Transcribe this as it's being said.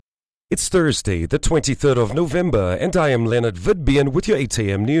It's Thursday, the 23rd of November, and I am Leonard Vidbian with your 8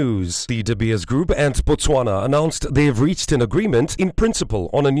 a.m. news. The De Beers Group and Botswana announced they have reached an agreement in principle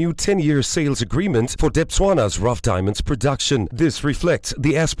on a new 10-year sales agreement for Debswana's rough diamonds production. This reflects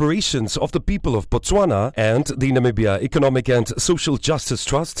the aspirations of the people of Botswana, and the Namibia Economic and Social Justice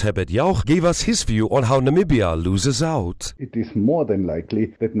Trust, Herbert Jauch, gave us his view on how Namibia loses out. It is more than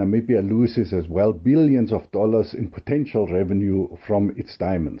likely that Namibia loses as well billions of dollars in potential revenue from its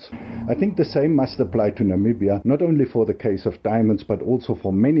diamonds. I think the same must apply to Namibia, not only for the case of diamonds, but also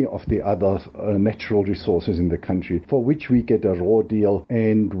for many of the other natural resources in the country, for which we get a raw deal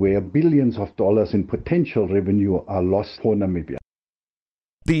and where billions of dollars in potential revenue are lost for Namibia.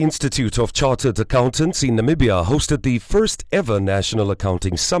 The Institute of Chartered Accountants in Namibia hosted the first ever National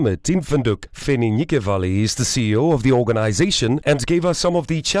Accounting Summit in Windhoek. Feni Nyikevali is the CEO of the organization and gave us some of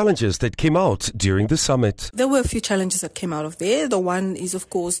the challenges that came out during the summit. There were a few challenges that came out of there. The one is, of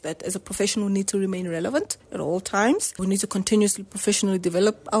course, that as a professional we need to remain relevant at all times. We need to continuously professionally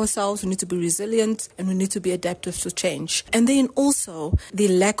develop ourselves. We need to be resilient and we need to be adaptive to change. And then also the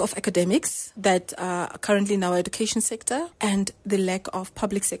lack of academics that are currently in our education sector and the lack of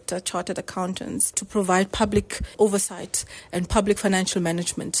public sector chartered accountants to provide public oversight and public financial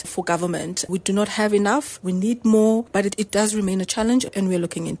management for government. We do not have enough. We need more, but it does remain a challenge and we're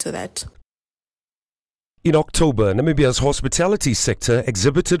looking into that. In October, Namibia's hospitality sector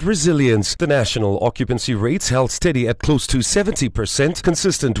exhibited resilience. The national occupancy rates held steady at close to 70%,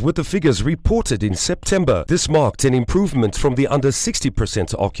 consistent with the figures reported in September. This marked an improvement from the under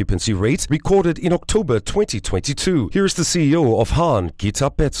 60% occupancy rate recorded in October 2022. Here's the CEO of Haan, Gita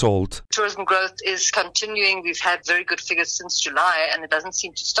Petzold. Tourism growth is continuing. We've had very good figures since July, and it doesn't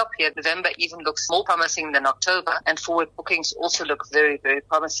seem to stop here. November even looks more promising than October, and forward bookings also look very, very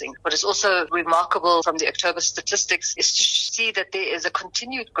promising. What is also remarkable from the October statistics is to see that there is a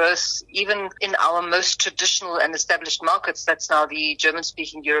continued growth even in our most traditional and established markets. That's now the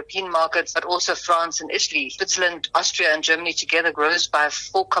German-speaking European markets, but also France and Italy. Switzerland, Austria and Germany together grows by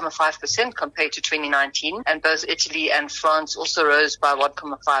 4.5% compared to 2019, and both Italy and France also rose by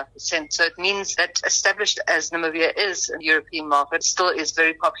 1.5%. So it means that established as Namibia is in the European market, still is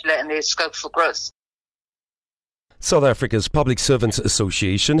very popular and there's scope for growth. South Africa's Public Servants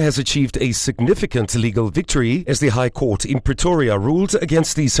Association has achieved a significant legal victory as the High Court in Pretoria ruled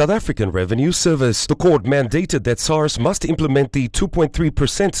against the South African Revenue Service. The court mandated that SARS must implement the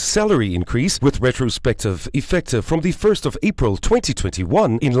 2.3% salary increase with retrospective effective from the 1st of April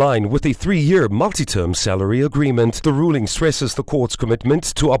 2021 in line with a 3-year multi-term salary agreement. The ruling stresses the court's commitment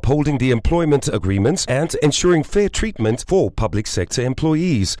to upholding the employment agreements and ensuring fair treatment for public sector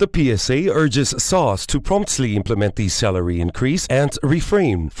employees. The PSA urges SARS to promptly implement the salary increase and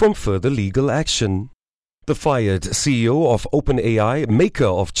refrain from further legal action. The fired CEO of OpenAI, maker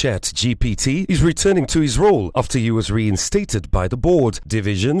of ChatGPT, is returning to his role after he was reinstated by the board.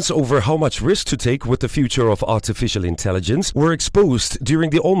 Divisions over how much risk to take with the future of artificial intelligence were exposed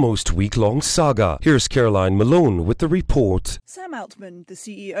during the almost week-long saga. Here's Caroline Malone with the report. Sam Altman, the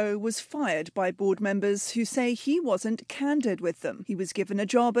CEO, was fired by board members who say he wasn't candid with them. He was given a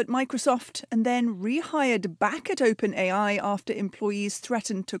job at Microsoft and then rehired back at OpenAI after employees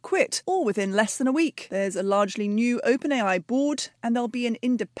threatened to quit, all within less than a week. There's a largely new OpenAI board, and there'll be an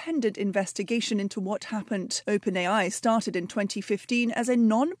independent investigation into what happened. OpenAI started in 2015 as a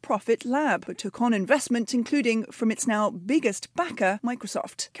non-profit lab, but took on investment, including from its now biggest backer,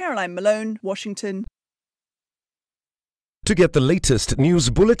 Microsoft. Caroline Malone, Washington. To get the latest news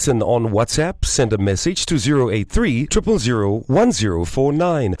bulletin on WhatsApp, send a message to 083 000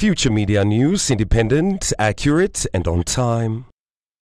 1049. Future Media News, independent, accurate, and on time.